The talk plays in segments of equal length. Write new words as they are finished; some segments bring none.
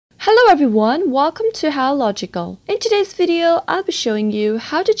Hello everyone, welcome to HowLogical. In today's video, I'll be showing you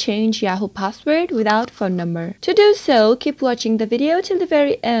how to change Yahoo password without phone number. To do so, keep watching the video till the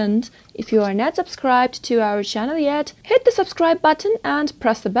very end. If you are not subscribed to our channel yet, hit the subscribe button and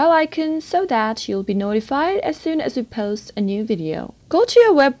press the bell icon so that you'll be notified as soon as we post a new video. Go to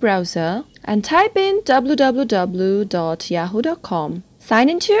your web browser and type in www.yahoo.com. Sign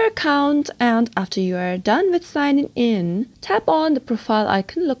into your account, and after you are done with signing in, tap on the profile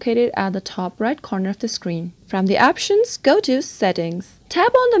icon located at the top right corner of the screen. From the options, go to Settings.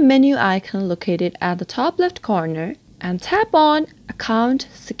 Tap on the menu icon located at the top left corner and tap on Account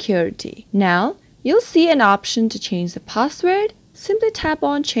Security. Now, you'll see an option to change the password. Simply tap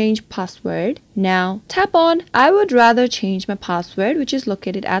on Change Password. Now, tap on I would rather change my password, which is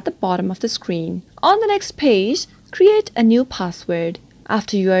located at the bottom of the screen. On the next page, create a new password.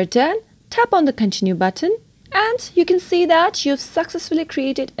 After you are done, tap on the Continue button and you can see that you've successfully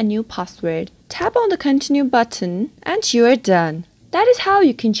created a new password. Tap on the Continue button and you are done. That is how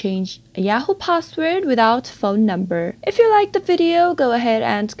you can change a Yahoo password without phone number. If you liked the video, go ahead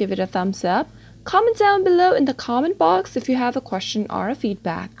and give it a thumbs up. Comment down below in the comment box if you have a question or a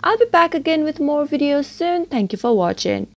feedback. I'll be back again with more videos soon. Thank you for watching.